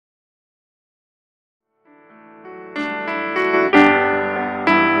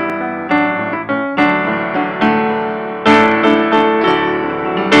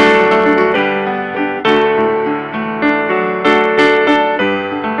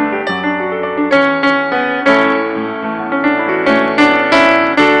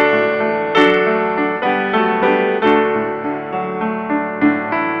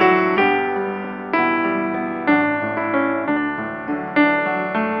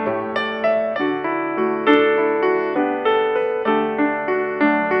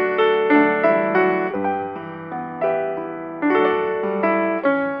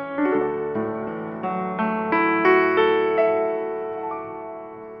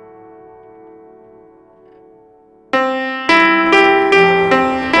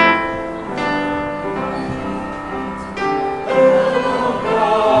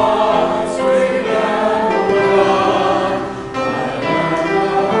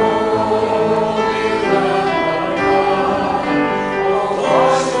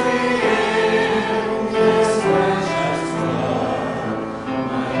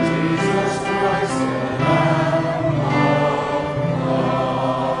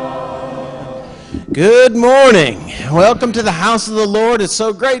Good morning. Welcome to the house of the Lord. It's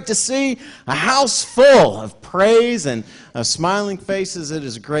so great to see a house full of praise and smiling faces. It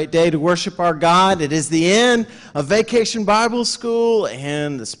is a great day to worship our God. It is the end of Vacation Bible School,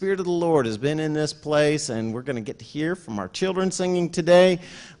 and the Spirit of the Lord has been in this place, and we're going to get to hear from our children singing today.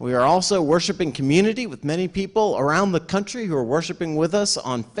 We are also worshiping community with many people around the country who are worshiping with us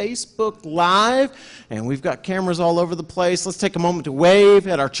on Facebook Live, and we've got cameras all over the place. Let's take a moment to wave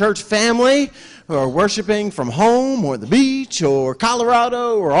at our church family who are worshiping from home or the beach or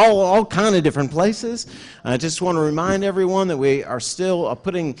Colorado or all kind of different places. I just want to remind everyone that we are still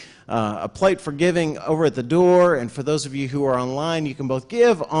putting a plate for giving over at the door, and for those of you who are online, you can both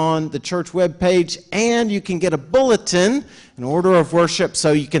give on the church webpage and you can get a bulletin, an order of worship,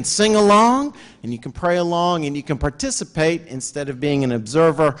 so you can sing along and you can pray along and you can participate instead of being an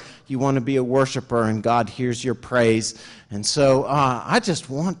observer. You want to be a worshiper, and God hears your praise. And so I just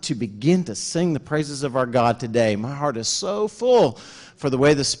want to begin to sing the praises of our God today. My heart is so full for the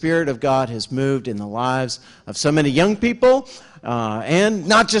way the Spirit of God has moved in the lives of so many young people, and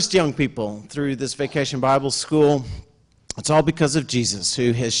not just young people, through this Vacation Bible School. It's all because of Jesus,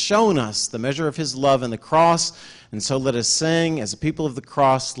 who has shown us the measure of his love in the cross. And so let us sing, as a people of the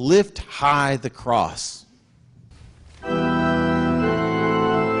cross, lift high the cross.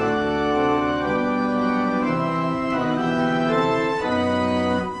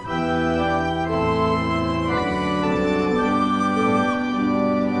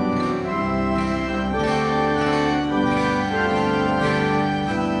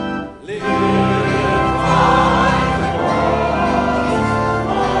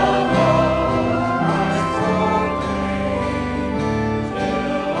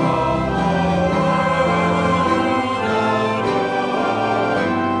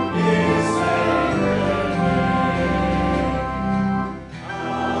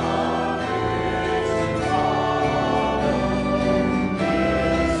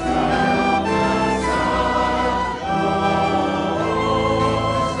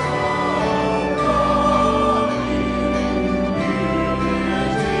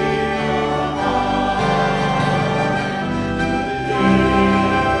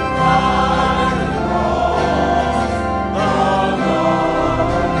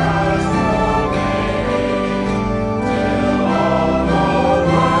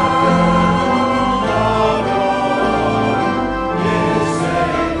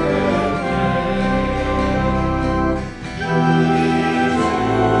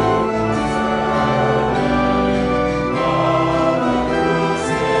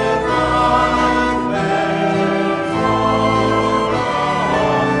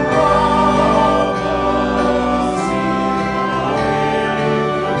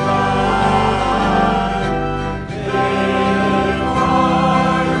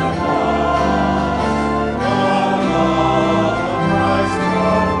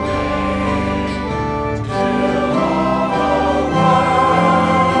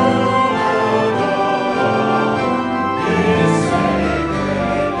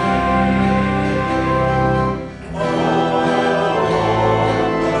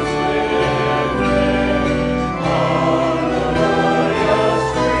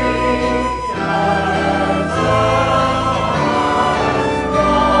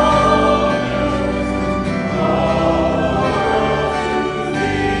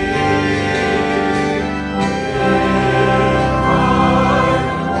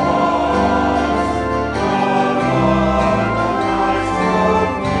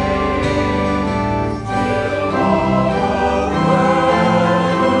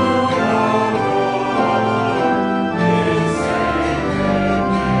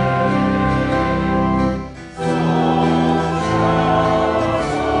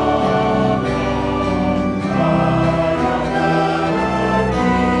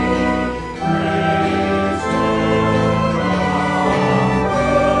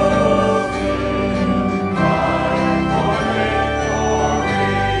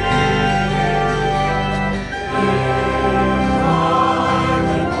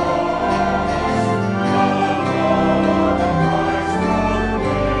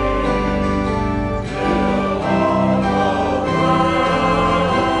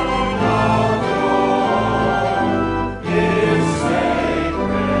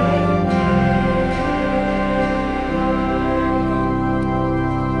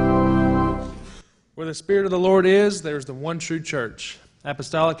 The Spirit of the Lord is, there's the one true church,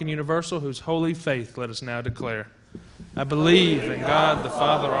 apostolic and universal, whose holy faith let us now declare. I believe in God the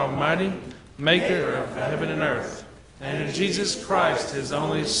Father Almighty, maker of heaven and earth, and in Jesus Christ, his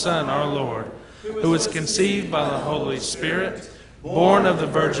only Son, our Lord, who was conceived by the Holy Spirit, born of the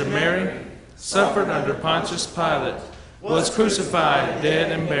Virgin Mary, suffered under Pontius Pilate, was crucified,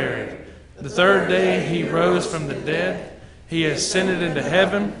 dead, and buried. The third day he rose from the dead. He ascended into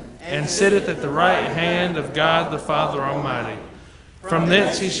heaven, and sitteth at the right hand of God the Father Almighty. From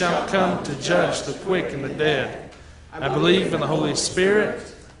thence he shall come to judge the quick and the dead. I believe in the Holy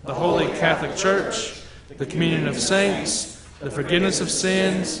Spirit, the Holy Catholic Church, the communion of saints, the forgiveness of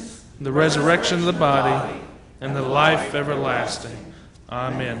sins, the resurrection of the body, and the life everlasting.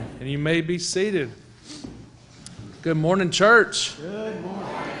 Amen. And you may be seated. Good morning, church. Good morning.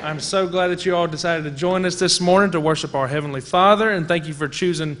 I'm so glad that you all decided to join us this morning to worship our Heavenly Father, and thank you for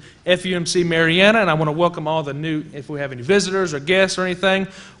choosing FUMC Marianna. And I want to welcome all the new, if we have any visitors or guests or anything,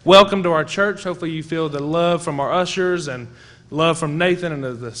 welcome to our church. Hopefully you feel the love from our ushers and love from Nathan and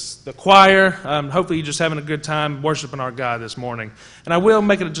the choir. Hopefully you're just having a good time worshiping our God this morning. And I will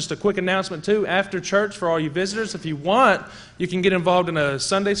make it just a quick announcement too. After church, for all you visitors, if you want, you can get involved in a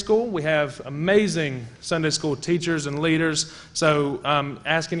Sunday school. We have amazing Sunday school teachers and leaders. So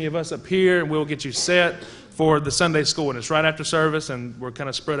ask any of us up here and we'll get you set for the Sunday school. And it's right after service, and we're kind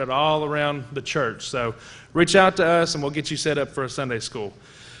of spread out all around the church. So reach out to us and we'll get you set up for a Sunday school.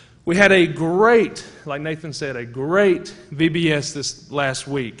 We had a great, like Nathan said, a great VBS this last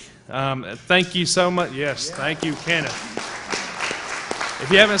week. Thank you so much. Yes, thank you, Kenneth.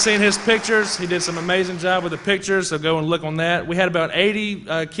 If you haven't seen his pictures, he did some amazing job with the pictures, so go and look on that. We had about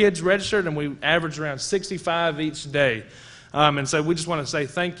 80 kids registered, and we averaged around 65 each day. And so we just want to say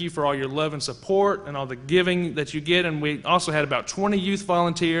thank you for all your love and support and all the giving that you get. And we also had about 20 youth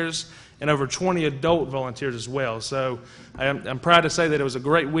volunteers and over 20 adult volunteers as well. So I'm proud to say that it was a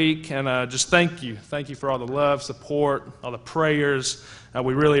great week, and just thank you. Thank you for all the love, support, all the prayers.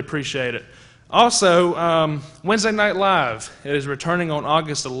 We really appreciate it. Also, Wednesday Night Live is returning on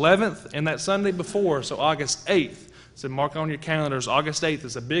August 11th and that Sunday before, so August 8th. So mark on your calendars, August 8th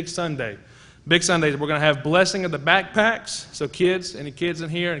is a big Sunday. Big Sunday, we're going to have blessing of the backpacks. So kids, any kids in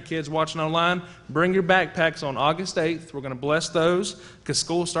here and kids watching online, bring your backpacks on August 8th. We're going to bless those because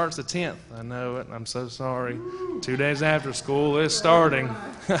school starts the 10th. I know it. I'm so sorry. 2 days after school is starting.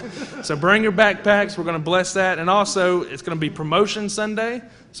 So bring your backpacks. We're going to bless that. And also, it's going to be Promotion Sunday.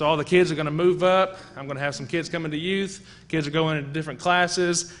 So all the kids are going to move up. I'm going to have some kids coming to youth. Kids are going into different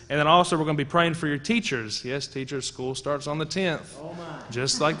classes. And then also we're going to be praying for your teachers. Yes, teachers, school starts on the 10th. Oh my.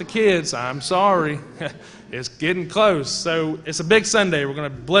 Just like the kids. I'm sorry. It's getting close. So it's a big Sunday. We're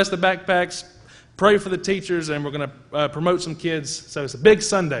going to bless the backpacks, pray for the teachers, and we're going to promote some kids. So it's a big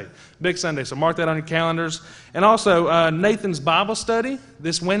Sunday. Big Sunday. So mark that on your calendars. And also Nathan's Bible study.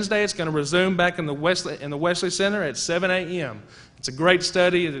 This Wednesday it's going to resume back in the Wesley Center at 7 a.m. It's a great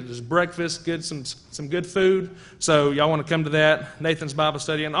study. There's breakfast, some good food. So y'all want to come to that, Nathan's Bible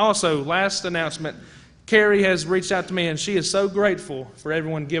study. And also, last announcement, Carrie has reached out to me, and she is so grateful for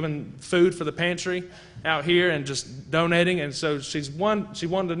everyone giving food for the pantry out here and just donating. And so she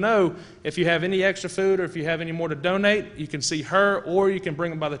wanted to know if you have any extra food or if you have any more to donate, you can see her or you can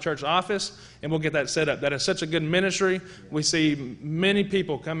bring them by the church office, and we'll get that set up. That is such a good ministry. We see many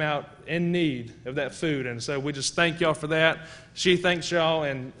people come out in need of that food, and so we just thank y'all for that. She thanks y'all,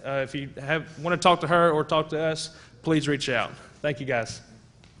 and if you want to talk to her or talk to us, please reach out. Thank you, guys.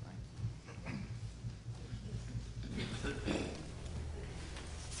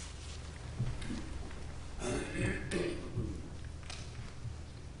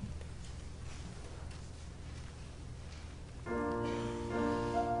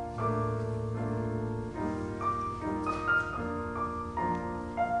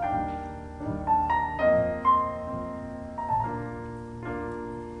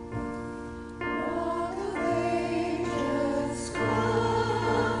 Sky.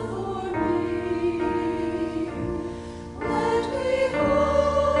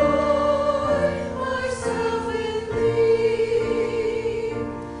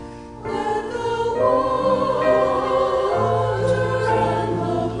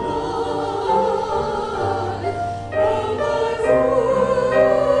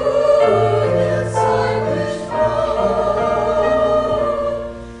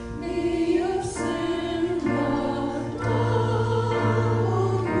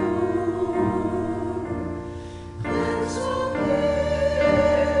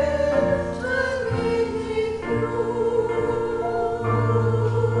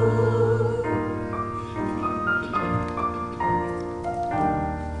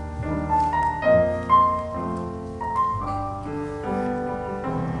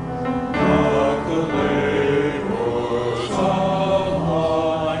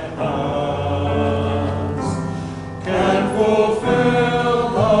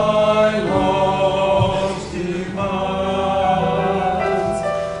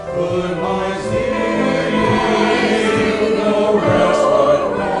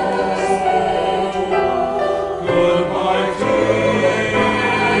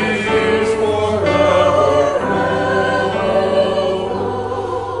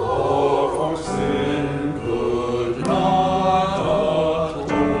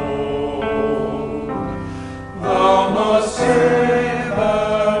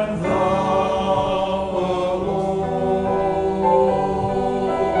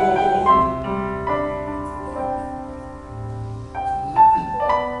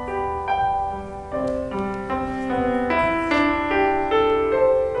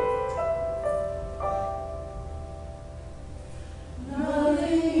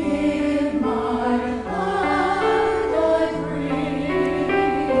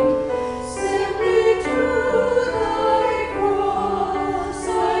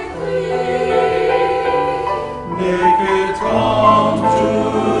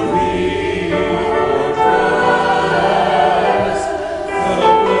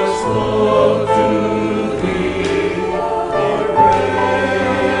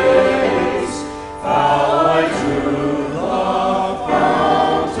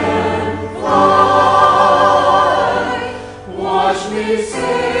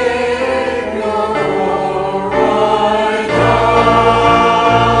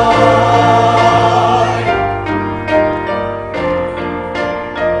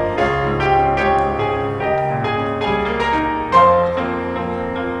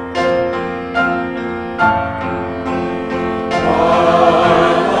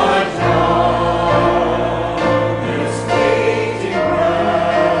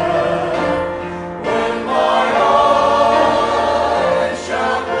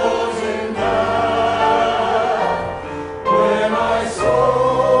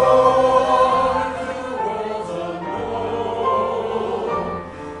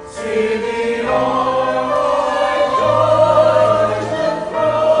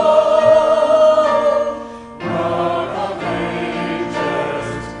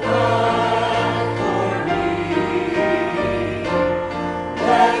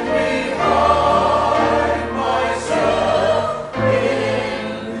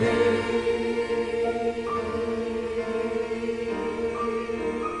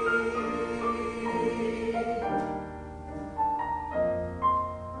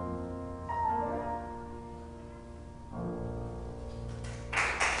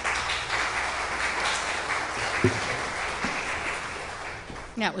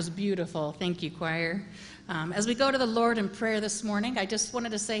 That was beautiful. Thank you, choir. As we go to the Lord in prayer this morning, I just wanted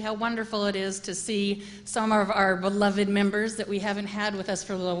to say how wonderful it is to see some of our beloved members that we haven't had with us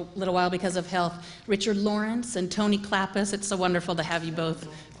for a little while because of health. Richard Lawrence and Tony Clappus, it's so wonderful to have you both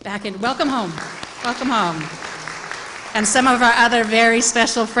back. Welcome home. Welcome home. And some of our other very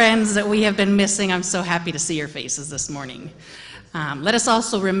special friends that we have been missing, I'm so happy to see your faces this morning. Let us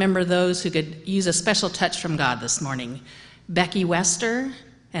also remember those who could use a special touch from God this morning. Becky Wester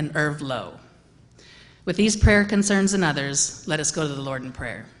and Irv Lowe. With these prayer concerns and others, let us go to the Lord in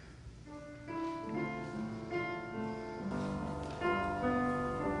prayer.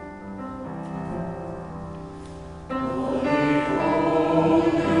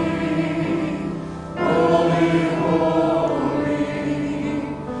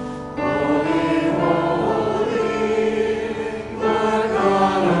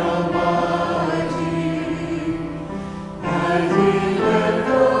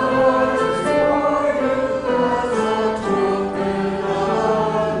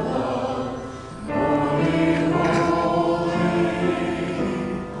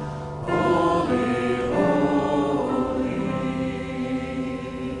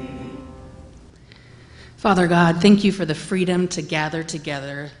 Father God, thank you for the freedom to gather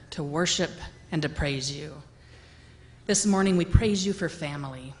together, to worship and to praise you. This morning we praise you for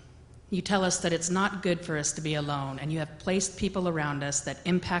family. You tell us that it's not good for us to be alone, and you have placed people around us that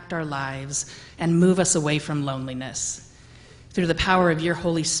impact our lives and move us away from loneliness. Through the power of your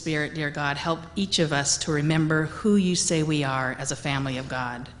Holy Spirit, dear God, help each of us to remember who you say we are as a family of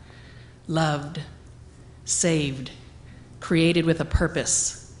God. Loved, saved, created with a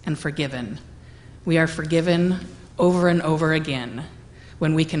purpose, and forgiven. We are forgiven over and over again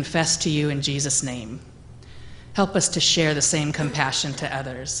when we confess to you in Jesus' name. Help us to share the same compassion to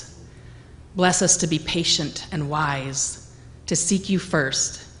others. Bless us to be patient and wise, to seek you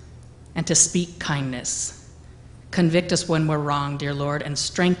first, and to speak kindness. Convict us when we're wrong, dear Lord, and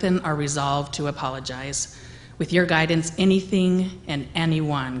strengthen our resolve to apologize. With your guidance, anything and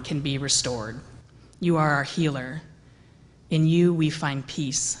anyone can be restored. You are our healer. In you we find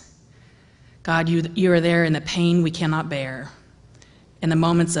peace. God, you are there in the pain we cannot bear, in the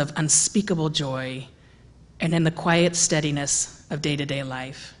moments of unspeakable joy, and in the quiet steadiness of day-to-day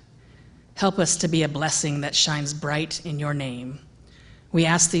life. Help us to be a blessing that shines bright in your name. We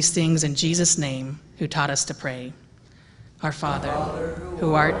ask these things in Jesus' name, who taught us to pray. Our Father,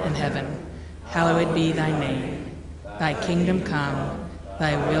 who art in heaven, hallowed be thy name. Thy kingdom come,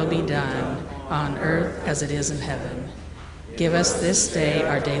 thy will be done, on earth as it is in heaven. Give us this day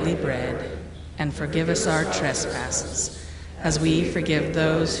our daily bread, and forgive us our trespasses, as we forgive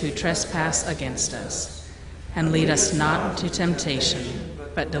those who trespass against us. And lead us not into temptation,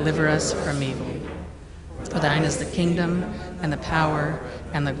 but deliver us from evil. For thine is the kingdom, and the power,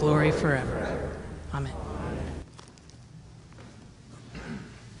 and the glory forever. Amen.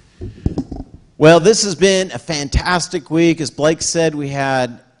 Well, this has been a fantastic week. As Blake said, we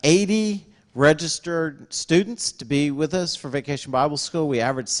had 80 registered students to be with us for Vacation Bible School. We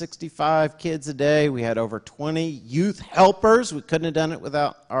averaged 65 kids a day. We had over 20 youth helpers. We couldn't have done it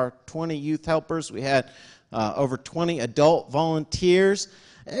without our 20 youth helpers. We had over 20 adult volunteers.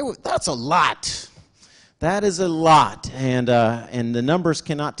 That's a lot. That is a lot. And the numbers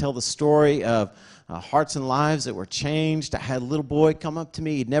cannot tell the story of hearts and lives that were changed. I had a little boy come up to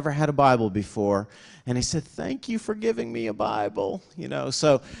me. He'd never had a Bible before. And he said, "Thank you for giving me a Bible."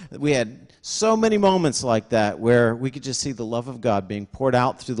 So we had so many moments like that where we could just see the love of God being poured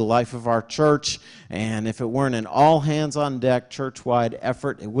out through the life of our church. And if it weren't an all-hands-on-deck church-wide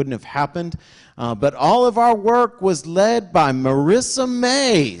effort, it wouldn't have happened. But all of our work was led by Marissa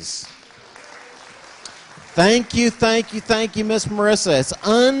Mays. Thank you, Miss Marissa. It's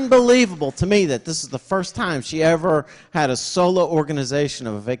unbelievable to me that this is the first time she ever had a solo organization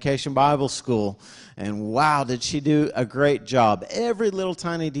of a Vacation Bible School. And wow, did she do a great job. Every little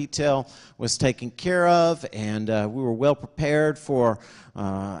tiny detail was taken care of, and we were well prepared for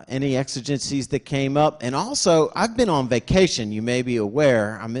any exigencies that came up. And also, I've been on vacation, you may be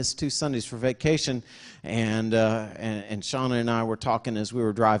aware. I missed 2 Sundays for vacation, and Shauna and I were talking as we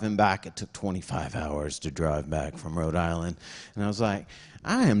were driving back. It took 25 hours to drive back from Rhode Island. And I was like,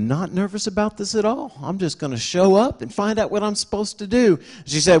 I am not nervous about this at all. I'm just going to show up and find out what I'm supposed to do.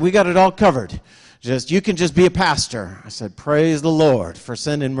 She said, "We got it all covered. You can just be a pastor." I said, "Praise the Lord for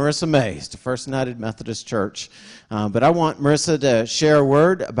sending Marissa Mays to First United Methodist Church." But I want Marissa to share a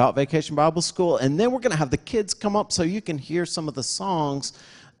word about Vacation Bible School, and then we're going to have the kids come up so you can hear some of the songs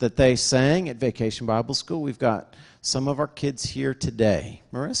that they sang at Vacation Bible School. We've got some of our kids here today.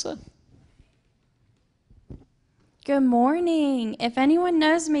 Marissa? Good morning. If anyone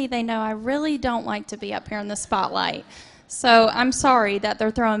knows me, they know I really don't like to be up here in the spotlight. So I'm sorry that they're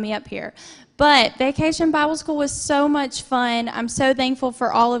throwing me up here. But Vacation Bible School was so much fun. I'm so thankful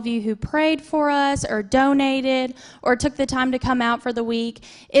for all of you who prayed for us or donated or took the time to come out for the week.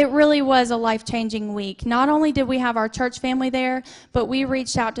 It really was a life-changing week. Not only did we have our church family there, but we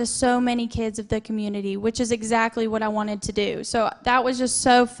reached out to so many kids of the community, which is exactly what I wanted to do. So that was just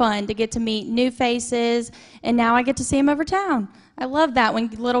so fun to get to meet new faces, and now I get to see them over town. I love that when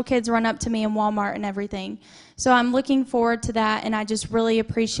little kids run up to me in Walmart and everything. So I'm looking forward to that, and I just really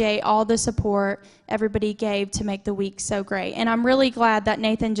appreciate all the support everybody gave to make the week so great. And I'm really glad that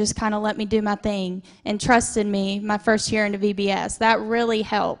Nathan just kind of let me do my thing and trusted me my first year into VBS. That really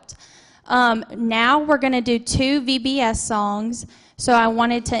helped. Now we're going to do 2 VBS songs. So I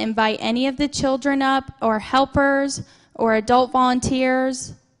wanted to invite any of the children up or helpers or adult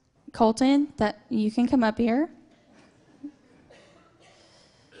volunteers. Colton, that you can come up here.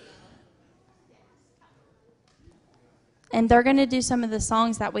 And they're going to do some of the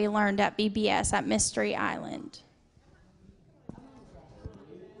songs that we learned at VBS at Mystery Island.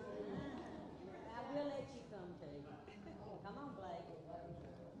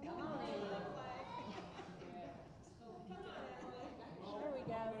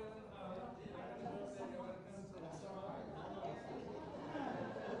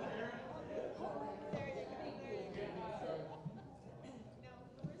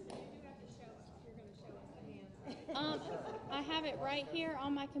 I have it right here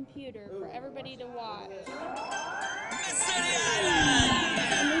on my computer for everybody to watch. Mystery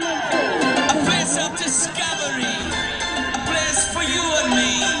Island, a place of discovery, a place for you and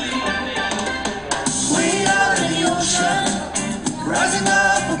me. Way out in the ocean, rising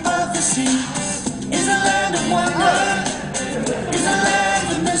up above the sea, is a land of wonder, is a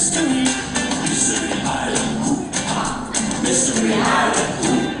land of mystery. Mystery Island, ooh-ha. Mystery Island,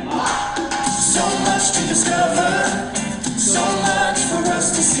 ooh-ha. So much to discover. So much for us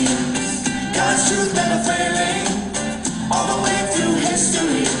to see. God's truth never failing, all the way through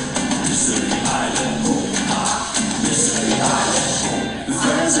history. Mystery Island, ooh-ha. Mystery Island, ooh-ha.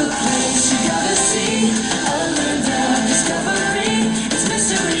 There's a place you gotta see, a land of discovery. It's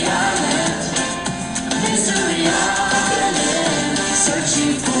Mystery Island, Mystery Island.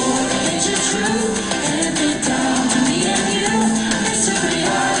 Searching for ancient truth, hand it down to me and you. Mystery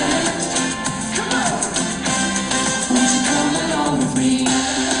Island.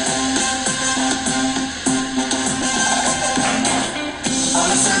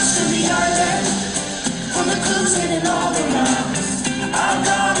 Hidden all around. Our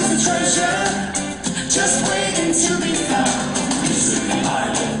God is a treasure, just waiting to be found. Mystery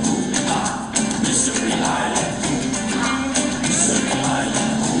Island, ooh-ha. Mystery Island, ooh-ha. Mystery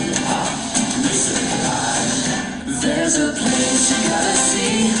Island, ooh-ha. Mystery Island. There's a place you gotta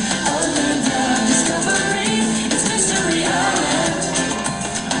see, a land of discovery. It's Mystery Island,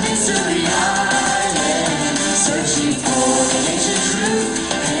 Mystery Island. Searching for the ancient truth,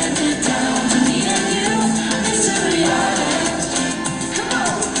 hand it down to me and you. Mystery Island, come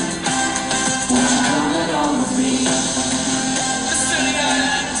on, won't you come along with me? Mystery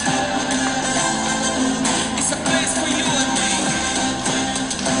Island, it's a place for you and me.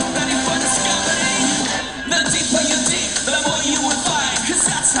 Ready for discovery? The deeper you dig, the more you will find. 'Cause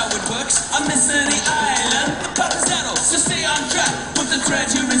that's how it works on Mystery Island. Partisano, so stay on track with the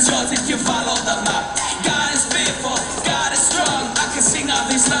treasure resort if you follow the map. God is faithful, God is strong. I can sing all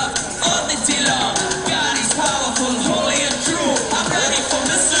this love all the day long. God is powerful, holy and true. I'm ready for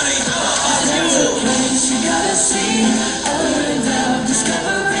mystery. There's a place you gotta see, a land of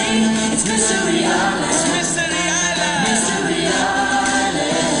discovery. It's Mystery Island. It's Mystery Island. Mystery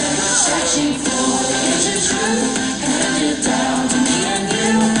Island. Searching for the ancient truth, hand it down to me and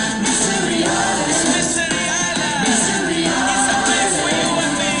you. Mystery Island. It's Mystery Island. Mystery Island. It's a place for you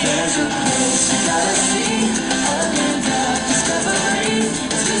and me. There's a place you gotta see, a land of discovery.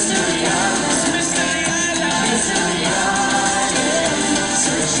 It's Mystery Island. It's Mystery Island. Mystery Island.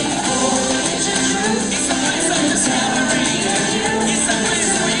 Searching for the ancient truth. It's a place of discovery. It's a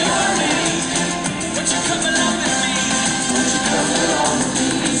place for you and me. Won't you come along with me? Won't you come along with me?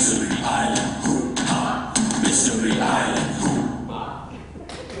 Mystery Island, ooh-ha. Mystery Island, ooh-ha.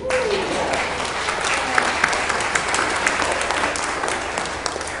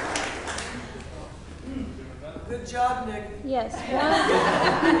 Good job, Nick. Yes.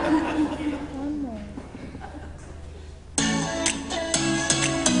 One more.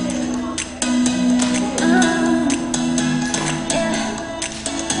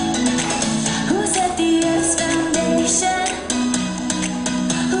 Who set the earth's foundation?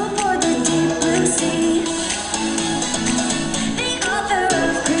 Who poured the deep blue sea?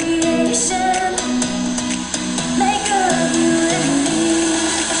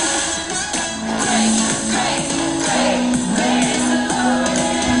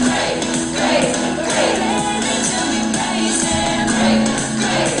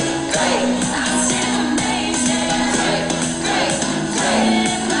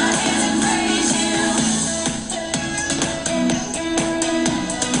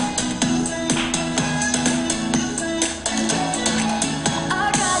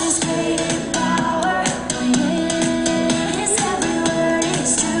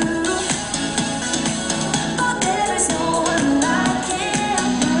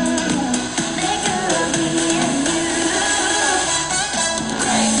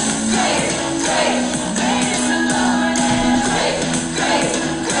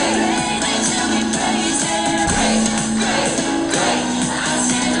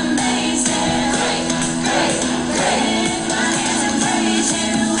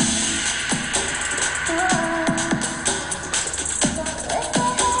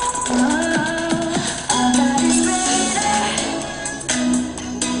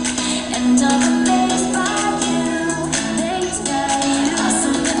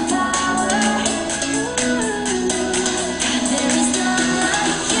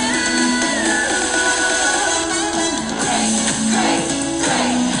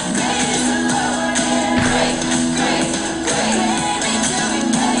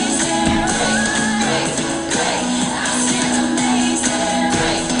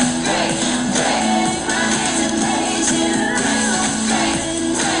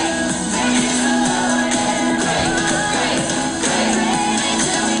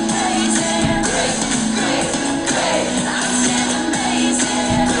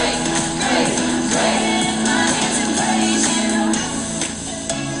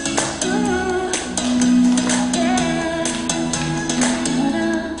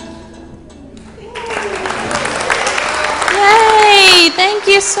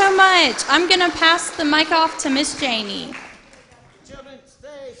 you so much. I'm going to pass the mic off to Miss Janie.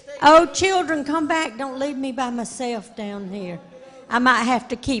 Oh, children, come back. Don't leave me by myself down here. I might have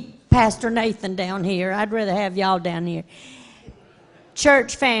to keep Pastor Nathan down here. I'd rather have y'all down here.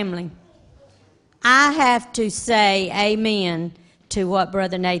 Church family, I have to say amen to what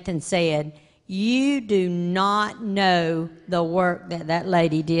Brother Nathan said. You do not know the work that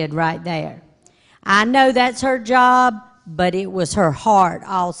lady did right there. I know that's her job, but it was her heart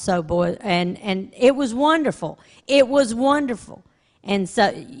also, boy, and it was wonderful. It was wonderful. And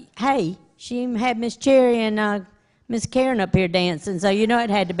so, hey, she even had Miss Cherry and Miss Karen up here dancing, so you know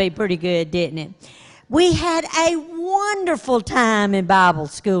it had to be pretty good, didn't it? We had a wonderful time in Bible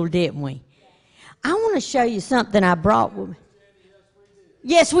school, didn't we? I want to show you something I brought with me.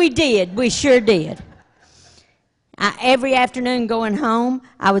 Yes, we did. We sure did. Every afternoon going home,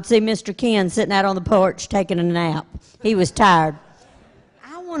 I would see Mr. Ken sitting out on the porch taking a nap. He was tired.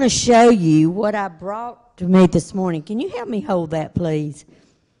 I want to show you what I brought to me this morning. Can you help me hold that, please?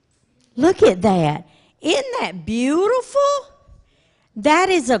 Look at that. Isn't that beautiful? That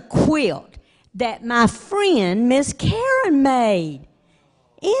is a quilt that my friend, Miss Karen, made.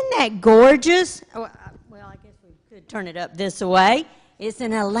 Isn't that gorgeous? Well, I guess we could turn it up this way. It's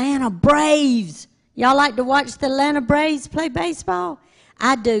an Atlanta Braves. Y'all like to watch the Atlanta Braves play baseball?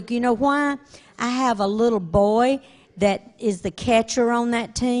 I do. You know why? I have a little boy that is the catcher on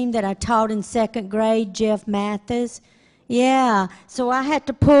that team that I taught in 2nd grade, Jeff Mathis. Yeah, so I had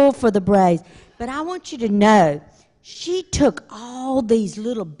to pull for the Braves. But I want you to know, she took all these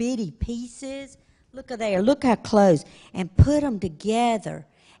little bitty pieces, look there, look how close, and put them together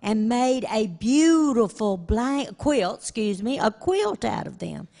and made a beautiful a quilt out of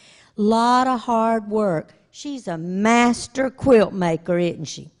them. Lot of hard work. She's a master quilt maker, isn't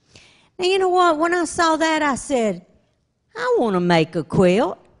she? Now, you know what? When I saw that, I said, I want to make a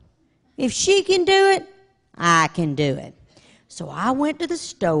quilt. If she can do it, I can do it. So I went to the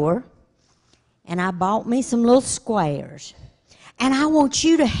store, and I bought me some little squares. And I want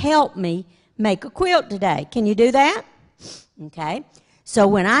you to help me make a quilt today. Can you do that? Okay. So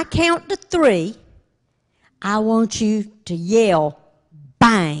when I count to 3, I want you to yell,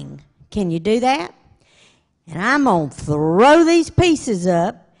 bang. Can you do that? And I'm going to throw these pieces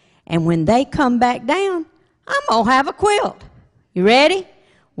up, and when they come back down, I'm going to have a quilt. You ready?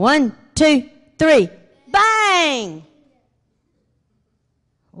 1, 2, 3, bang!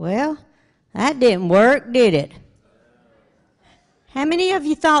 Well, that didn't work, did it? How many of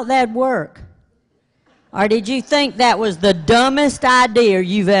you thought that'd work? Or did you think that was the dumbest idea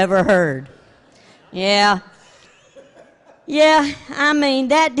you've ever heard? Yeah. Yeah, I mean,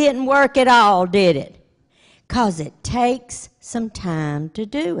 that didn't work at all, did it? Because it takes some time to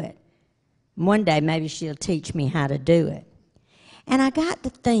do it. One day, maybe she'll teach me how to do it. And I got to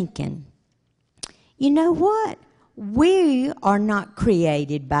thinking, you know what? We are not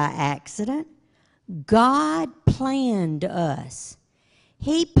created by accident. God planned us.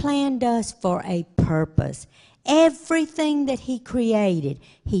 He planned us for a purpose. Everything that He created,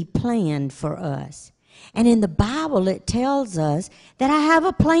 He planned for us. And in the Bible, it tells us that I have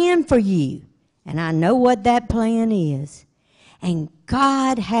a plan for you. And I know what that plan is. And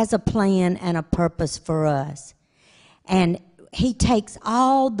God has a plan and a purpose for us. And He takes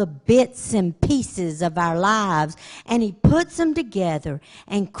all the bits and pieces of our lives and He puts them together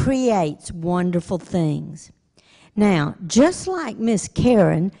and creates wonderful things. Now, just like Miss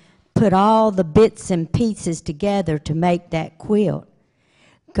Karen put all the bits and pieces together to make that quilt,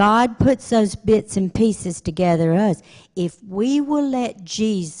 God puts those bits and pieces together us. If we will let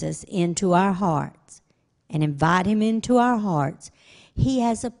Jesus into our hearts and invite Him into our hearts, He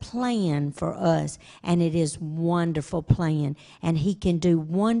has a plan for us, and it is a wonderful plan. And He can do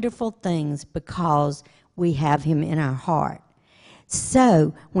wonderful things because we have Him in our heart.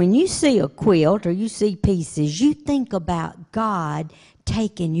 So when you see a quilt or you see pieces, you think about God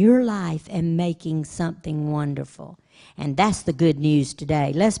taking your life and making something wonderful. And that's the good news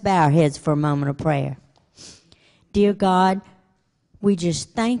today. Let's bow our heads for a moment of prayer. Dear God, we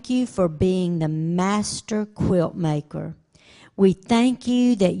just thank You for being the master quilt maker. We thank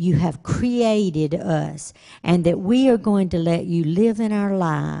You that You have created us and that we are going to let You live in our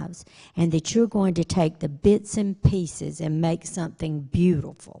lives and that You're going to take the bits and pieces and make something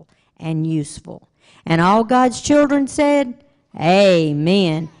beautiful and useful. And all God's children said,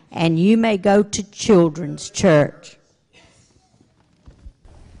 amen. And you may go to children's church.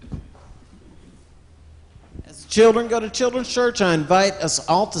 Children, go to children's church. I invite us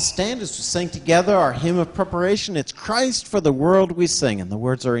all to stand as we sing together our hymn of preparation. It's Christ for the World We Sing, and the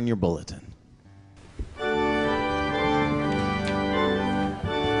words are in your bulletin.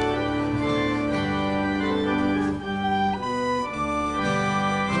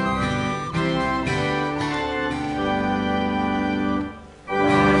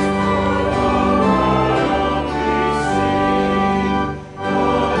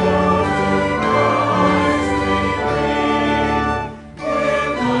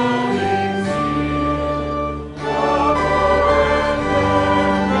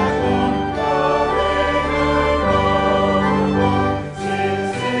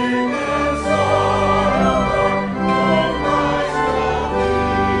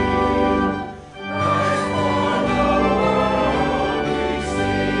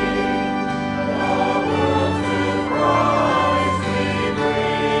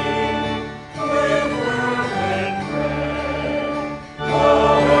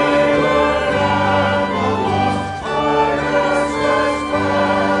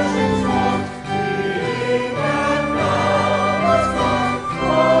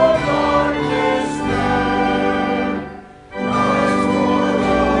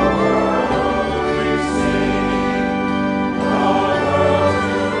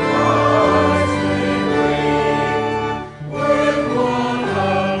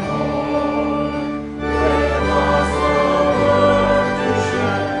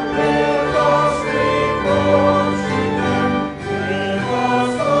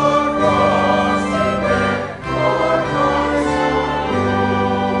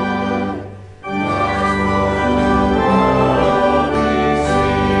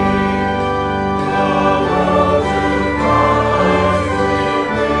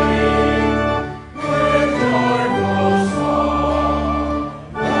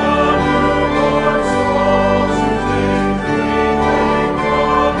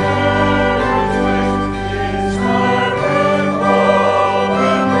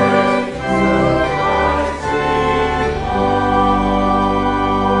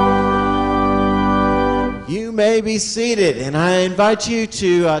 may be seated, and I invite you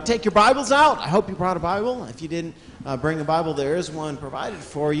to take your Bibles out. I hope you brought a Bible. If you didn't bring a Bible, there is one provided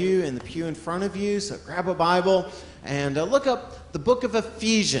for you in the pew in front of you, so grab a Bible and look up the book of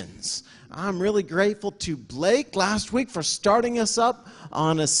Ephesians. I'm really grateful to Blake last week for starting us up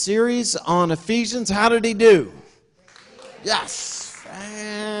on a series on Ephesians. How did he do? Yes,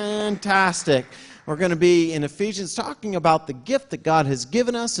 fantastic. We're going to be in Ephesians talking about the gift that God has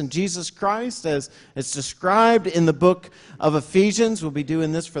given us in Jesus Christ as it's described in the book of Ephesians. We'll be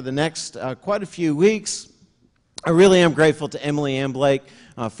doing this for the next quite a few weeks. I really am grateful to Emily and Blake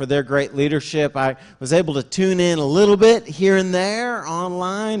for their great leadership. I was able to tune in a little bit here and there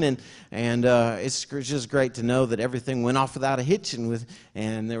online, and it's just great to know that everything went off without a hitch,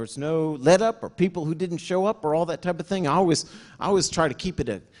 and there was no let up or people who didn't show up or all that type of thing. I always try to keep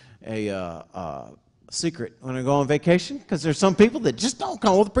it a secret when I go on vacation, because there's some people that just don't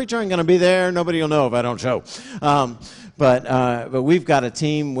come. Well, the preacher ain't going to be there. Nobody will know if I don't show. But we've got a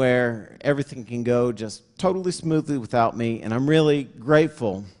team where everything can go just totally smoothly without me, and I'm really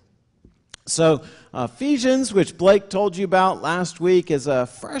grateful. So Ephesians, which Blake told you about last week, is a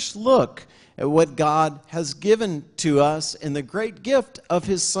fresh look at what God has given to us in the great gift of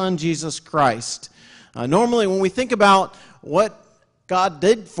His Son, Jesus Christ. Normally, when we think about what God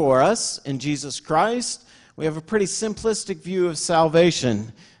did for us in Jesus Christ, we have a pretty simplistic view of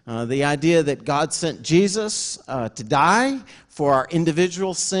salvation. The idea that God sent Jesus to die for our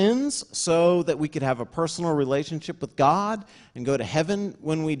individual sins so that we could have a personal relationship with God and go to heaven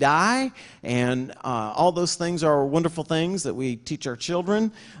when we die. And all those things are wonderful things that we teach our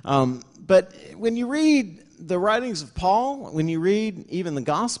children. But when you read the writings of Paul, when you read even the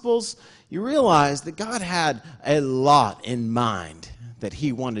Gospels, you realize that God had a lot in mind that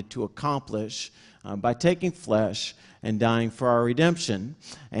He wanted to accomplish by taking flesh and dying for our redemption.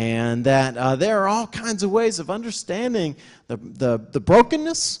 And that there are all kinds of ways of understanding the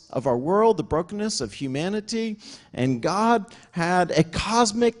brokenness of our world, the brokenness of humanity. And God had a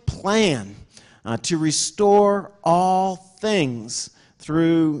cosmic plan to restore all things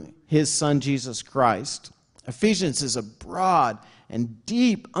through His Son, Jesus Christ. Ephesians is a broad and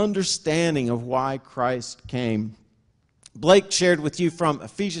deep understanding of why Christ came. Blake shared with you from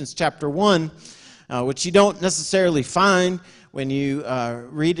Ephesians chapter 1, which you don't necessarily find when you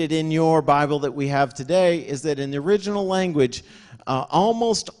read it in your Bible that we have today, is that in the original language,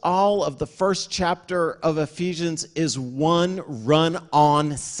 almost all of the first chapter of Ephesians is one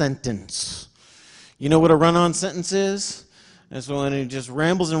run-on sentence. You know what a run-on sentence is? It's when it just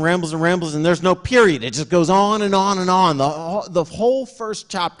rambles and rambles and rambles, and there's no period. It just goes on and on and on. The whole first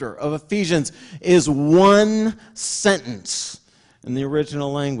chapter of Ephesians is one sentence in the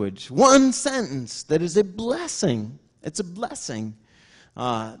original language. One sentence that is a blessing. It's a blessing.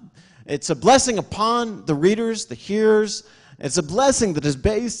 It's a blessing upon the readers, the hearers. It's a blessing that is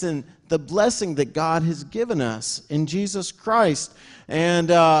based in the blessing that God has given us in Jesus Christ. And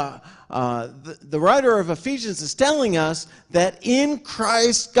the writer of Ephesians is telling us that in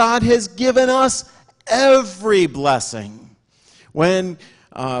Christ God has given us every blessing. When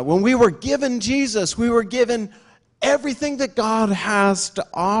we were given Jesus, we were given everything that God has to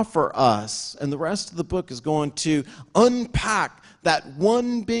offer us. And the rest of the book is going to unpack that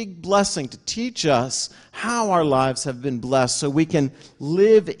one big blessing to teach us how our lives have been blessed so we can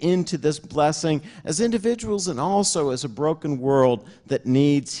live into this blessing as individuals and also as a broken world that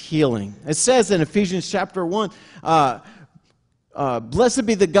needs healing. It says in Ephesians chapter 1, blessed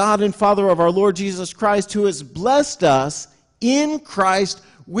be the God and Father of our Lord Jesus Christ, who has blessed us in Christ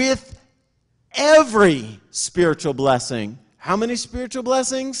with every spiritual blessing. How many spiritual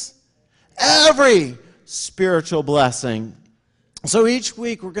blessings? Every spiritual blessing. So each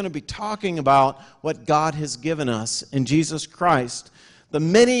week we're going to be talking about what God has given us in Jesus Christ, the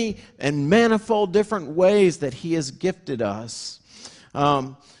many and manifold different ways that He has gifted us.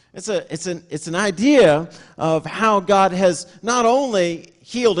 It's an idea of how God has not only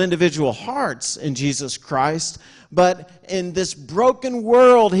healed individual hearts in Jesus Christ, but in this broken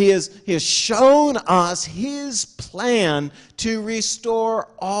world, He has shown us His plan to restore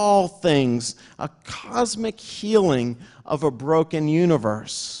all things, a cosmic healing of a broken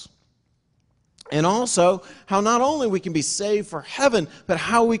universe. And also, how not only we can be saved for heaven, but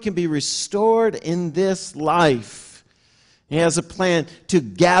how we can be restored in this life. He has a plan to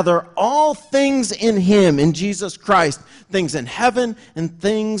gather all things in Him, in Jesus Christ, things in heaven and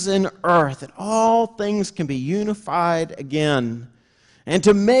things in earth, that all things can be unified again, and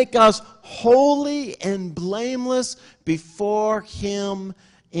to make us holy and blameless before Him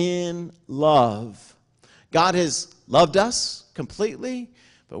in love. God has loved us completely,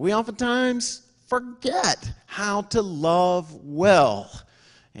 but we oftentimes forget how to love well.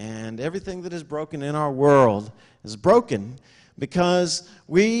 And everything that is broken in our world is broken because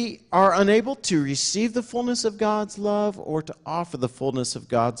we are unable to receive the fullness of God's love or to offer the fullness of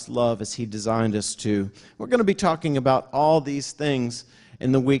God's love as He designed us to. We're going to be talking about all these things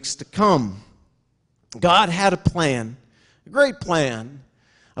in the weeks to come. God had a plan, a great plan,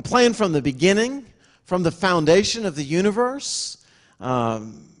 a plan from the beginning, from the foundation of the universe.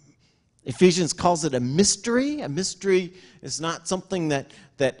 Ephesians calls it a mystery. A mystery is not something that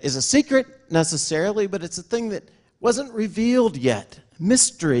is a secret necessarily, but it's a thing that wasn't revealed yet.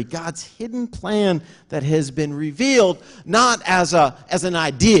 Mystery, God's hidden plan that has been revealed, not as an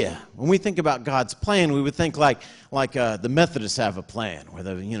idea. When we think about God's plan, we would think like the Methodists have a plan, where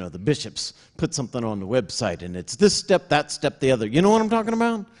the bishops put something on the website, and it's this step, that step, the other. You know what I'm talking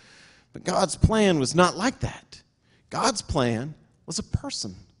about? But God's plan was not like that. God's plan was a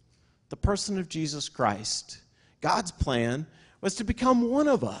person, the person of Jesus Christ. God's plan was to become one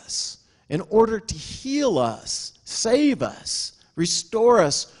of us in order to heal us, save us, restore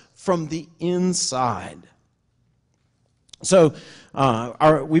us from the inside. So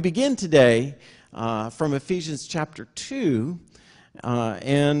we begin today from Ephesians chapter 2,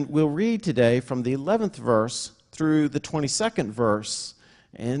 and we'll read today from the 11th verse through the 22nd verse.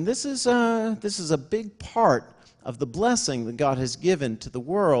 And this is a big part of the blessing that God has given to the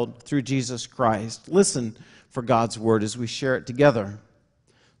world through Jesus Christ. Listen for God's word as we share it together.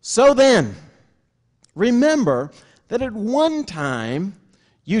 So then, remember that at one time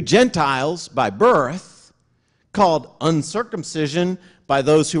you Gentiles by birth, called uncircumcision by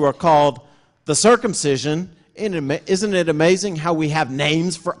those who are called the circumcision. Isn't it amazing how we have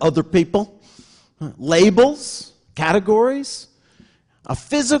names for other people? Labels, categories. A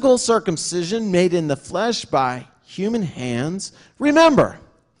physical circumcision made in the flesh by human hands. Remember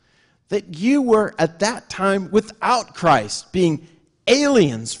that you were at that time without Christ, being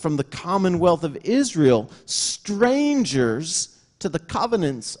aliens from the commonwealth of Israel, strangers to the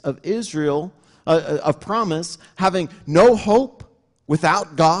covenants of Israel, of promise, having no hope,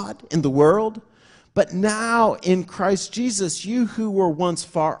 without God in the world. But now in Christ Jesus, you who were once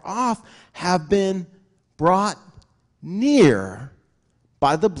far off have been brought near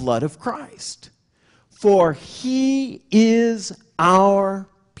by the blood of Christ. For He is our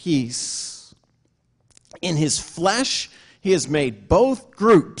peace. In His flesh, He has made both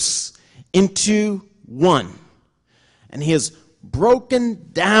groups into one. And He has broken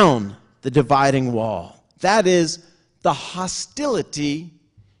down the dividing wall. That is, the hostility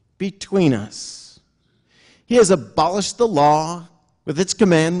between us. He has abolished the law with its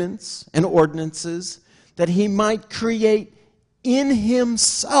commandments and ordinances, that He might create in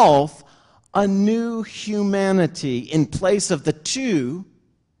Himself a new humanity in place of the two,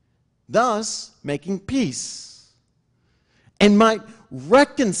 thus making peace, and might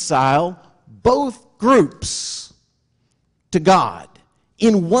reconcile both groups to God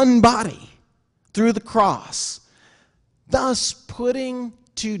in one body through the cross, thus putting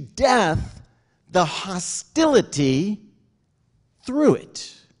to death the hostility through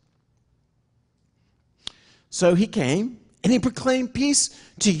it. So He came and He proclaimed peace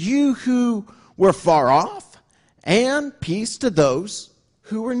to you who were far off and peace to those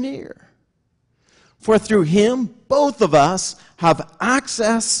who were near. For through Him, both of us have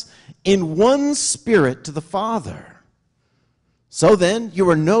access in one Spirit to the Father. So then, you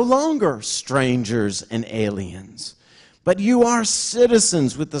are no longer strangers and aliens, but you are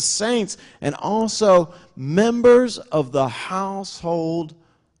citizens with the saints and also members of the household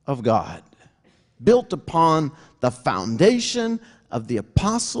of God, built upon the foundation of the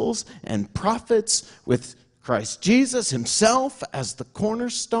apostles and prophets, with Christ Jesus Himself as the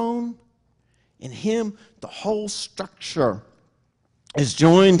cornerstone. In Him, the whole structure is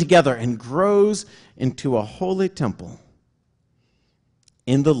joined together and grows into a holy temple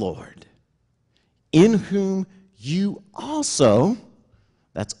in the Lord, in whom you also,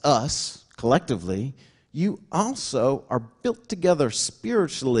 that's us collectively, you also are built together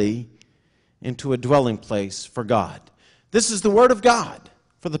spiritually into a dwelling place for God. This is the word of God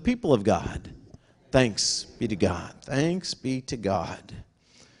for the people of God. Thanks be to God. Thanks be to God.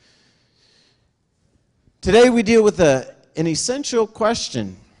 Today we deal with an essential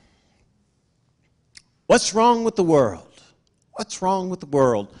question. What's wrong with the world? What's wrong with the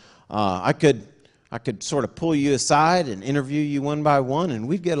world? I could sort of pull you aside and interview you one by one, and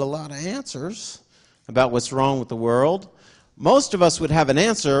we'd get a lot of answers about what's wrong with the world. Most of us would have an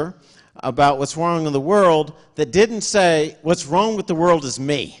answer about what's wrong in the world that didn't say, what's wrong with the world is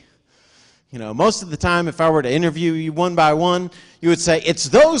me. You know, most of the time, if I were to interview you one by one, you would say, it's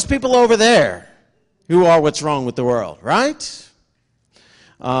those people over there. who are what's wrong with the world, right?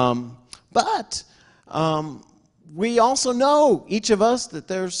 But we also know, each of us, that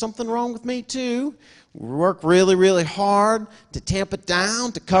there's something wrong with me too. We work really, really hard to tamp it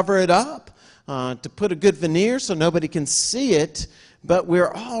down, to cover it up, to put a good veneer so nobody can see it. But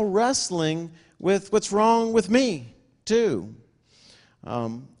we're all wrestling with what's wrong with me too.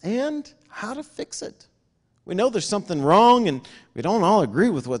 And how to fix it. We know there's something wrong, and we don't all agree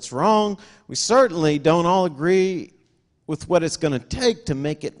with what's wrong. We certainly don't all agree with what it's going to take to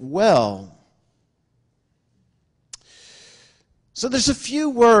make it well. So there's a few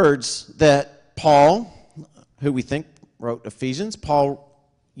words that Paul, who we think wrote Ephesians, Paul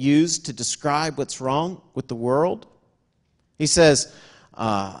used to describe what's wrong with the world. He says,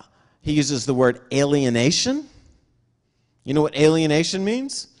 he uses the word alienation. You know what alienation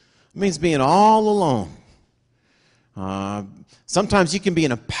means? It means being all alone. Sometimes you can be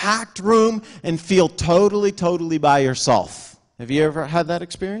in a packed room and feel totally by yourself. Have you ever had that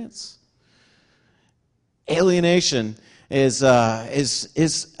experience? Alienation is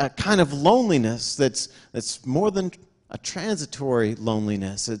a kind of loneliness that's more than a transitory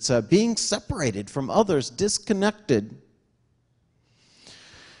loneliness. It's being separated from others, disconnected.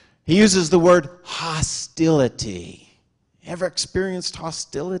 He uses the word hostility. Ever experienced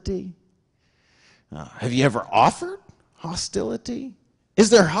hostility? Have you ever offered hostility?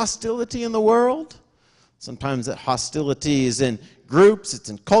 Is there hostility in the world? Sometimes that hostility is in groups, it's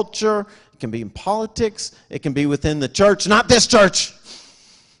in culture, it can be in politics, it can be within the church. Not this church!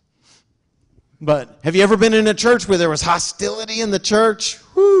 But have you ever been in a church where there was hostility in the church?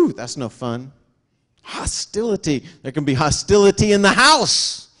 Whew, that's no fun. Hostility. There can be hostility in the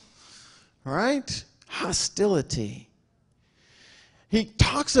house. All right? Hostility. He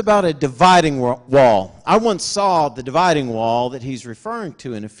talks about a dividing wall. I once saw the dividing wall that he's referring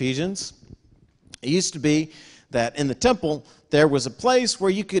to in Ephesians. It used to be that in the temple there was a place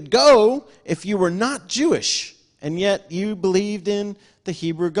where you could go if you were not Jewish and yet you believed in the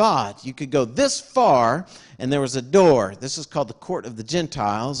Hebrew God. You could go this far and there was a door. This is called the court of the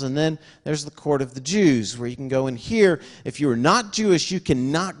Gentiles, and then there's the court of the Jews where you can go in here. If you are not Jewish, you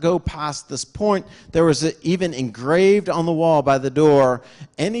cannot go past this point. There was even engraved on the wall by the door,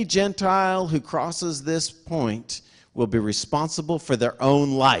 any Gentile who crosses this point will be responsible for their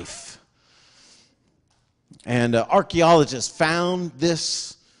own life. And archaeologists found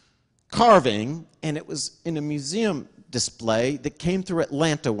this carving, and it was in a museum display that came through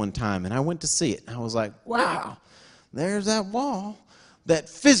Atlanta one time, and I went to see it. And I was like, wow, there's that wall that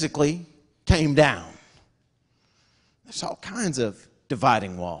physically came down. There's all kinds of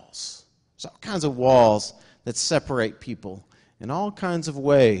dividing walls. There's all kinds of walls that separate people in all kinds of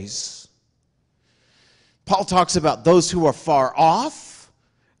ways. Paul talks about those who are far off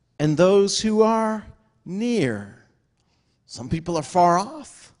and those who are near. Some people are far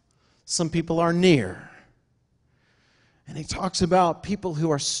off. Some people are near. And he talks about people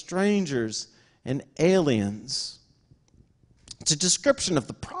who are strangers and aliens. It's a description of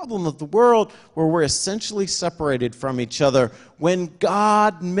the problem of the world where we're essentially separated from each other when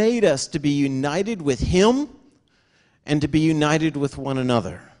God made us to be united with Him and to be united with one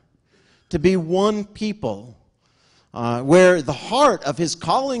another. To be one people. Where the heart of His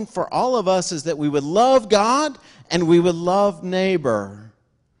calling for all of us is that we would love God and we would love neighbor.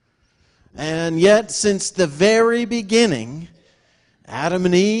 And yet, since the very beginning, Adam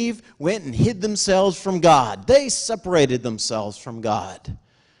and Eve went and hid themselves from God. They separated themselves from God.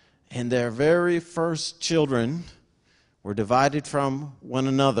 And their very first children were divided from one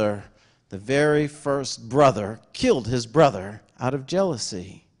another. The very first brother killed his brother out of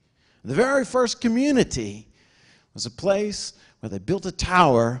jealousy. The very first community was a place where they built a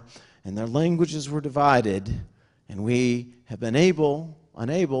tower and their languages were divided. And we have been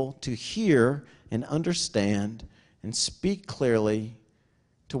unable to hear and understand and speak clearly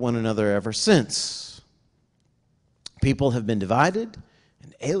to one another ever since. People have been divided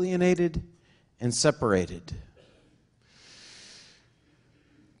and alienated and separated.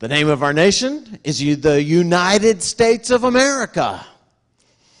 The name of our nation is the United States of America.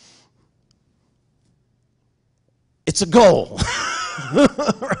 It's a goal,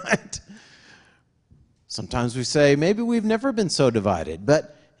 right? Sometimes we say, maybe we've never been so divided,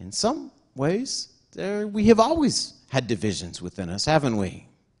 but in some ways, we have always had divisions within us, haven't we?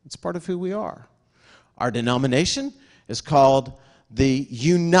 It's part of who we are. Our denomination is called the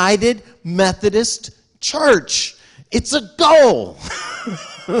United Methodist Church. It's a goal,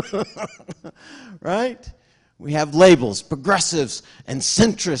 right? We have labels, progressives and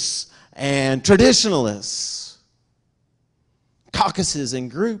centrists and traditionalists, caucuses and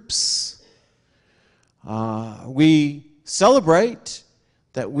groups. We celebrate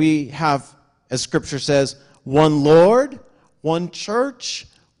that we have, as Scripture says, one Lord, one church,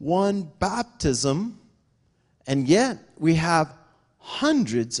 one baptism, and yet we have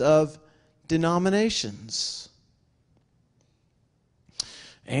hundreds of denominations.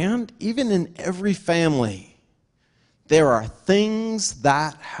 And even in every family, there are things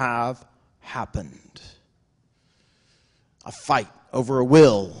that have happened. A fight over a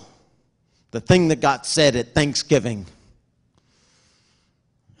will, the thing that got said at Thanksgiving,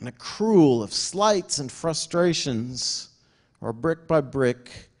 and a accrual of slights and frustrations, or brick by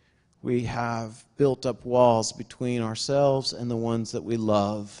brick, we have built up walls between ourselves and the ones that we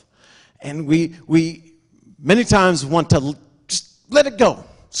love. And we many times want to just let it go,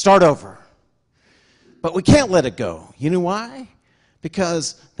 start over. But we can't let it go. You know why?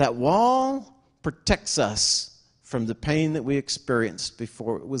 Because that wall protects us from the pain that we experienced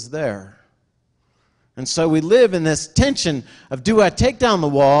before it was there. And so we live in this tension of, do I take down the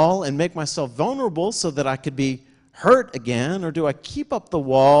wall and make myself vulnerable so that I could be hurt again, or do I keep up the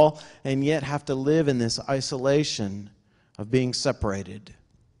wall and yet have to live in this isolation of being separated?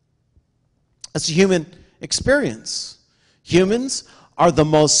 That's a human experience. Humans are the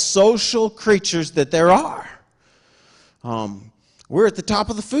most social creatures that there are. We're at the top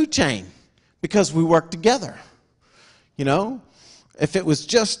of the food chain because we work together. You know, if it was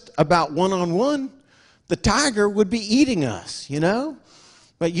just about one-on-one, the tiger would be eating us, you know?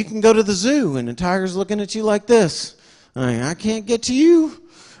 But you can go to the zoo and the tiger's looking at you like this. I can't get to you.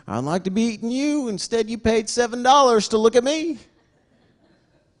 I'd like to be eating you. Instead, you paid $7 to look at me.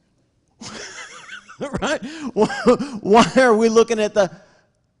 Right? Why are we looking at the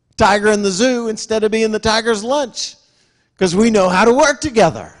tiger in the zoo instead of being the tiger's lunch? Because we know how to work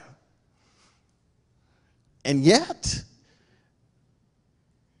together. And yet,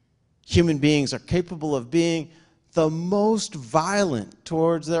 human beings are capable of being the most violent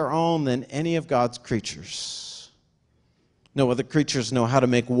towards their own than any of God's creatures. No other creatures know how to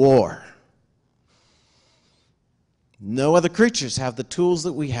make war. No other creatures have the tools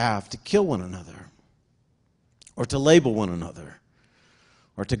that we have to kill one another, or to label one another,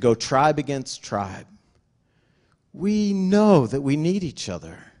 or to go tribe against tribe. We know that we need each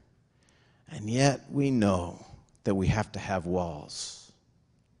other, and yet we know that we have to have walls.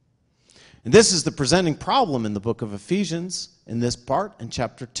 And this is the presenting problem in the book of Ephesians, in this part, in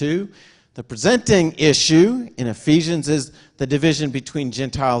chapter 2. The presenting issue in Ephesians is the division between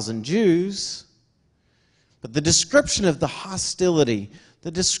Gentiles and Jews. But the description of the hostility,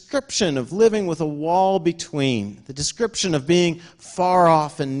 the description of living with a wall between, the description of being far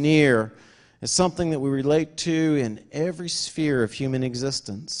off and near, is something that we relate to in every sphere of human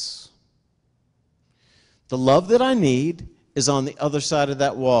existence. The love that I need is on the other side of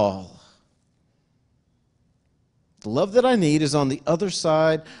that wall. The love that I need is on the other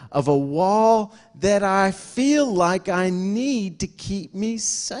side of a wall that I feel like I need to keep me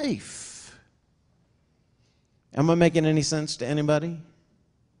safe. Am I making any sense to anybody?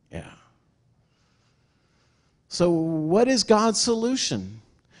 Yeah. So what is God's solution?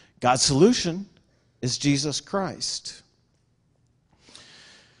 God's solution is Jesus Christ.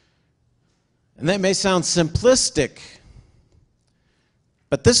 And that may sound simplistic,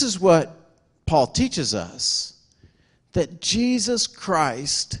 but this is what Paul teaches us. That Jesus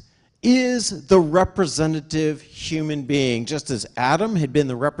Christ is the representative human being. Just as Adam had been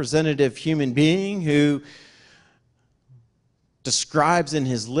the representative human being who describes in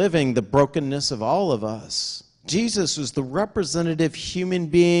his living the brokenness of all of us, Jesus was the representative human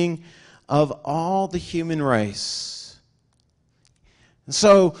being of all the human race. And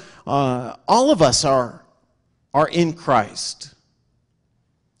so all of us are in Christ.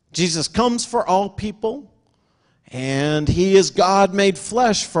 Jesus comes for all people. And he is God made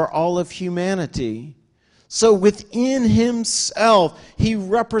flesh for all of humanity. So within himself, he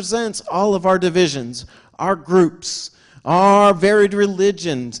represents all of our divisions, our groups, our varied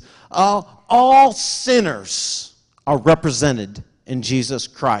religions. All sinners are represented in Jesus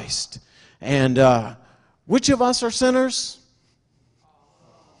Christ. And which of us are sinners?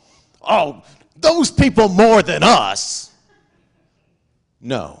 Oh, those people more than us.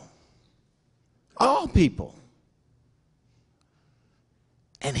 No. All people.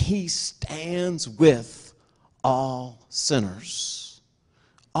 And he stands with all sinners,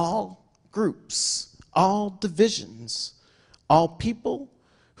 all groups, all divisions, all people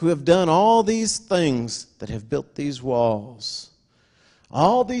who have done all these things that have built these walls,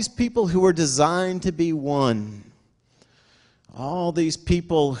 all these people who are designed to be one, all these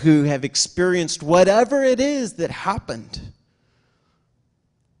people who have experienced whatever it is that happened.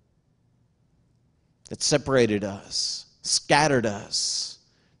 that separated us, scattered us,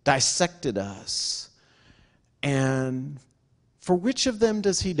 dissected us. And for which of them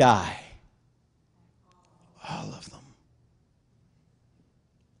does he die? All of them.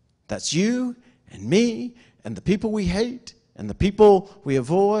 That's you and me and the people we hate and the people we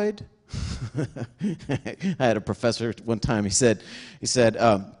avoid. I had a professor one time, he said,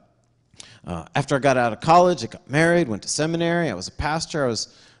 after I got out of college, I got married, went to seminary, I was a pastor, I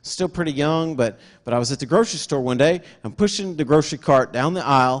was still pretty young, but I was at the grocery store one day, I'm pushing the grocery cart down the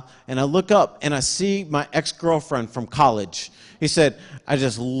aisle, and I look up and I see my ex-girlfriend from college. He said, I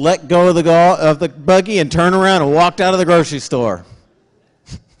just let go of the buggy and turned around and walked out of the grocery store.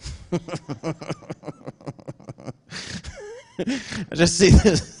 I just see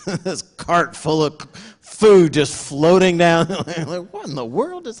this cart full of food just floating down. Like, what in the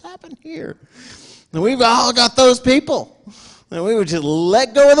world has happened here? And we've all got those people. And we would just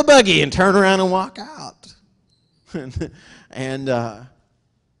let go of the buggy and turn around and walk out. and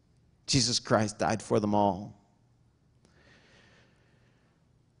Jesus Christ died for them all.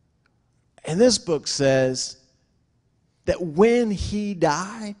 And this book says that when he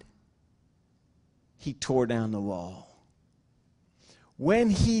died, he tore down the wall. When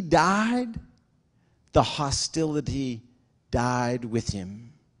he died, the hostility died with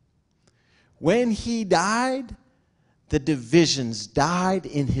him. When he died, the divisions died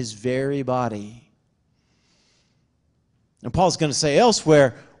in his very body. And Paul's going to say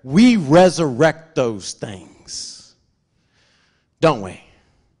elsewhere, we resurrect those things. Don't we?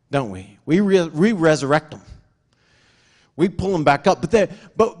 Don't we? We resurrect them. We pull them back up,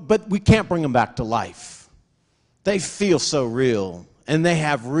 but we can't bring them back to life. They feel so real, and they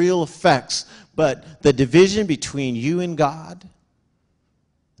have real effects. But the division between you and God,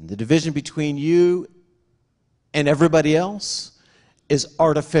 and the division between you and everybody else is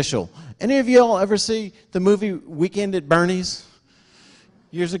artificial. Any of y'all ever see the movie Weekend at Bernie's?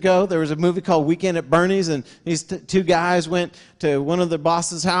 Years ago, there was a movie called Weekend at Bernie's, and these two guys went to one of the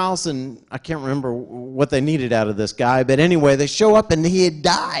boss's house, and I can't remember what they needed out of this guy, but anyway, they show up and he had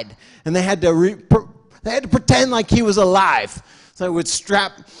died, and they had to pretend like he was alive. So they would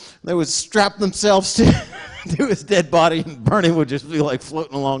strap themselves to his dead body, and Bernie would just be like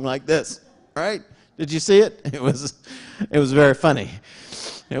floating along like this, right? Did you see it? It was very funny.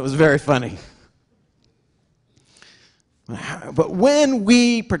 It was very funny. But when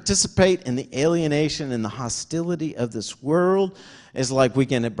we participate in the alienation and the hostility of this world, it's like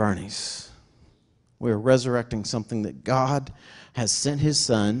Weekend at Bernie's. We're resurrecting something that God has sent his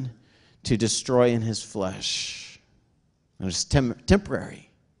Son to destroy in his flesh. And it's temporary.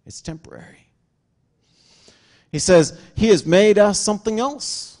 It's temporary. He says, he has made us something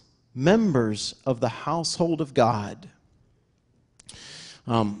else, members of the household of God.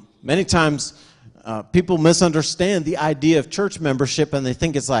 Many times, people misunderstand the idea of church membership, and they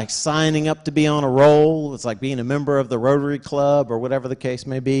think it's like signing up to be on a roll. It's like being a member of the Rotary Club or whatever the case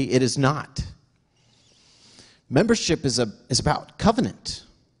may be. It is not. Membership is about covenant.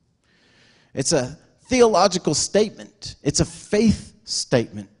 It's a theological statement. It's a faith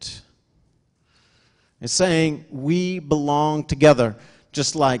statement. It's saying we belong together.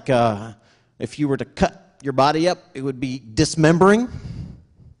 Just like if you were to cut your body up, it would be dismembering.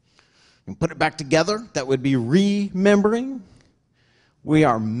 And put it back together, that would be remembering. We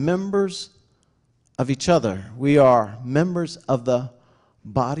are members of each other. We are members of the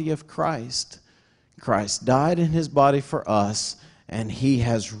body of Christ. Christ died in his body for us, and he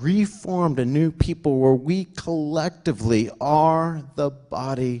has reformed a new people where we collectively are the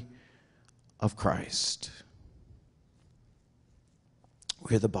body of Christ.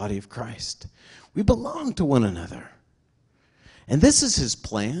 We're the body of Christ. We belong to one another. And this is his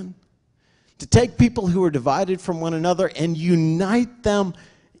plan. To take people who are divided from one another and unite them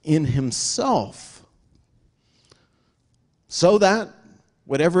in himself, so that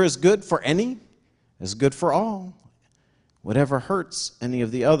whatever is good for any is good for all. Whatever hurts any of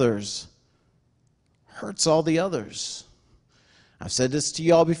the others hurts all the others. I've said this to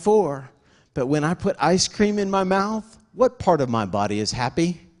y'all before, but when I put ice cream in my mouth, what part of my body is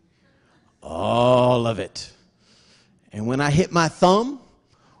happy? All of it. And when I hit my thumb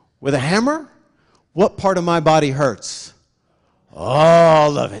with a hammer, what part of my body hurts?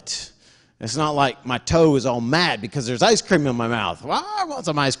 All of it. It's not like my toe is all mad because there's ice cream in my mouth. Well, I want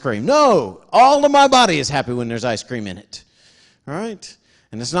some ice cream. No, all of my body is happy when there's ice cream in it. All right?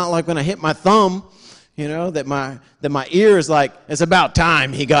 And it's not like when I hit my thumb, that my ear is like, it's about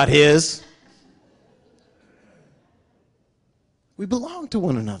time he got his. We belong to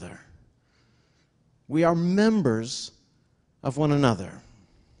one another. We are members of one another.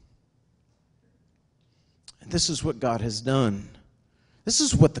 This is what God has done. This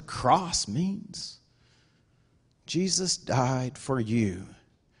is what the cross means. Jesus died for you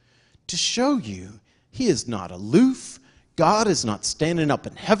to show you he is not aloof. God is not standing up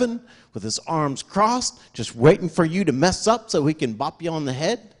in heaven with his arms crossed, just waiting for you to mess up so he can bop you on the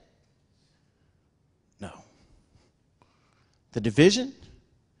head. No. The division,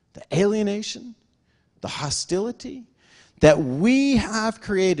 the alienation, the hostility that we have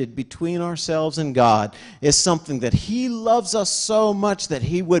created between ourselves and God is something that he loves us so much that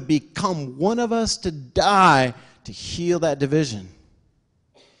he would become one of us to die to heal that division.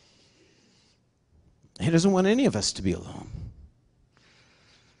 He doesn't want any of us to be alone.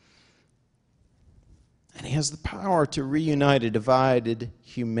 And he has the power to reunite a divided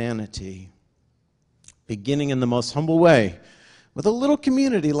humanity, beginning in the most humble way with a little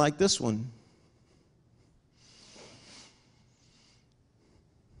community like this one.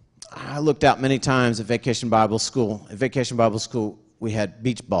 I looked out many times at Vacation Bible School. At Vacation Bible School, we had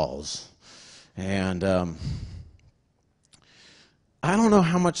beach balls. And I don't know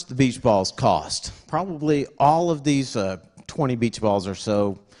how much the beach balls cost. Probably all of these 20 beach balls or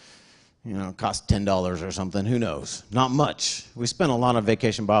so, cost $10 or something. Who knows? Not much. We spent a lot on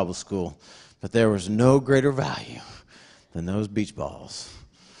Vacation Bible School, but there was no greater value than those beach balls.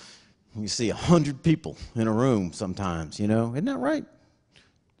 You see 100 people in a room sometimes, Isn't that right?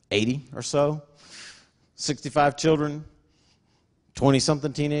 80 or so, 65 children,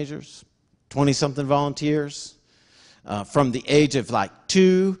 20-something teenagers, 20-something volunteers, from the age of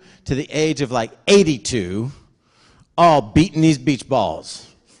 2 to the age of 82, all beating these beach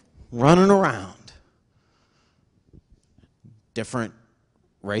balls, running around. Different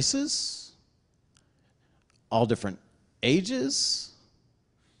races, all different ages,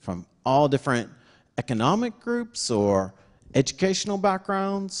 from all different economic groups or educational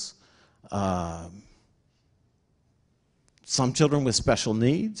backgrounds, some children with special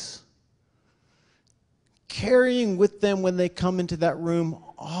needs, carrying with them when they come into that room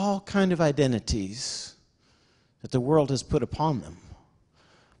all kind of identities that the world has put upon them.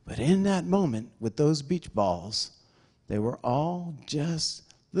 But in that moment with those beach balls, they were all just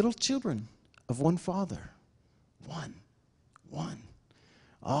little children of one Father. One.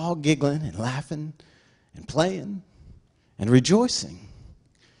 All giggling and laughing and playing and rejoicing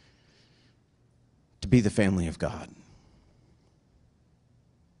to be the family of God.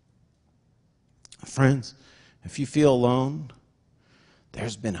 Friends, if you feel alone,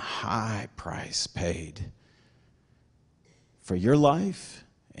 there's been a high price paid for your life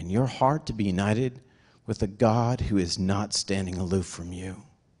and your heart to be united with a God who is not standing aloof from you.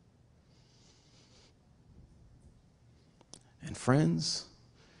 And friends,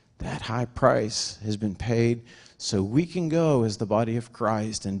 that high price has been paid so we can go as the body of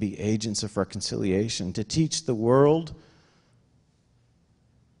Christ and be agents of reconciliation to teach the world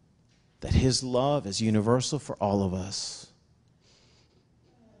that his love is universal for all of us.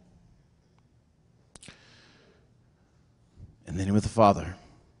 In the name of the Father,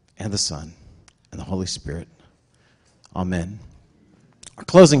 and the Son, and the Holy Spirit. Amen. Our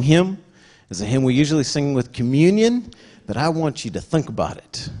closing hymn is a hymn we usually sing with communion, but I want you to think about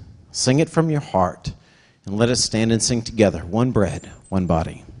it. Sing it from your heart, and let us stand and sing together. One bread, one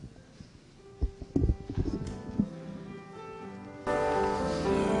body. Amen.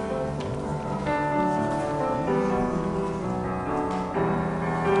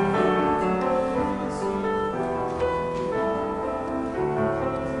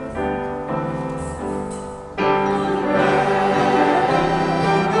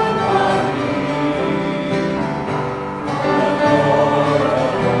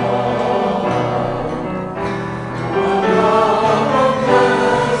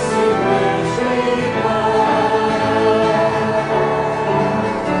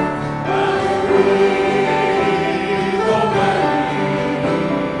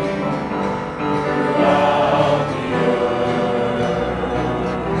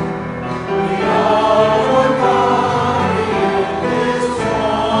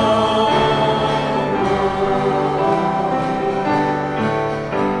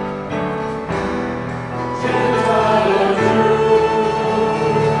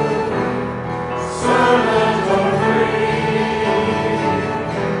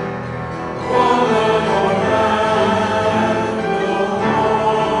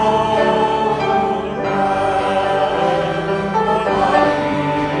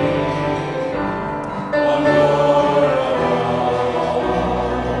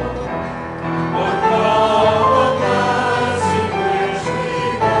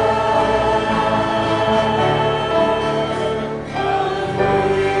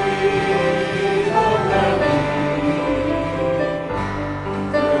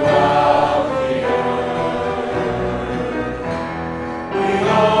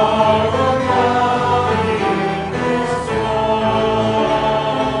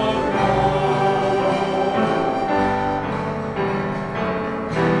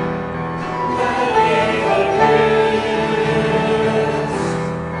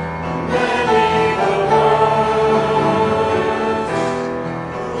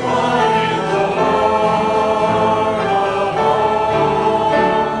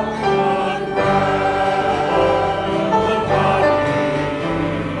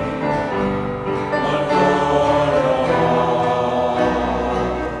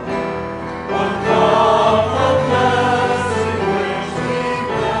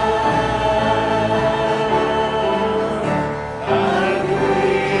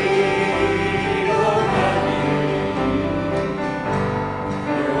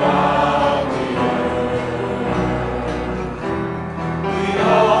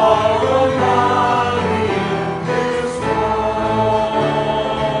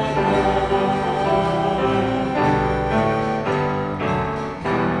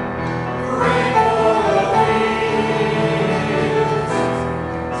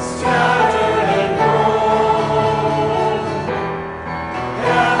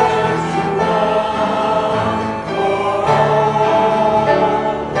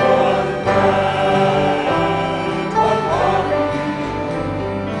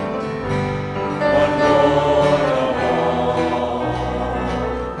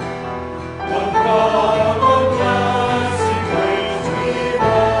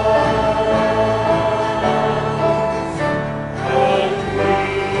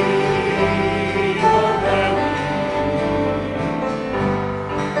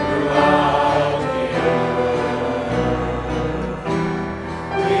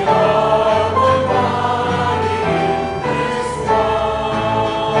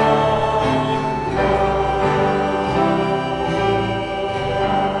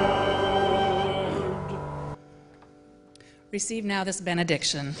 receive now this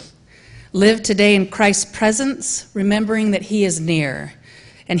benediction. Live today in Christ's presence, remembering that he is near,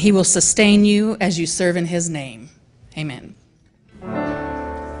 and he will sustain you as you serve in his name. Amen.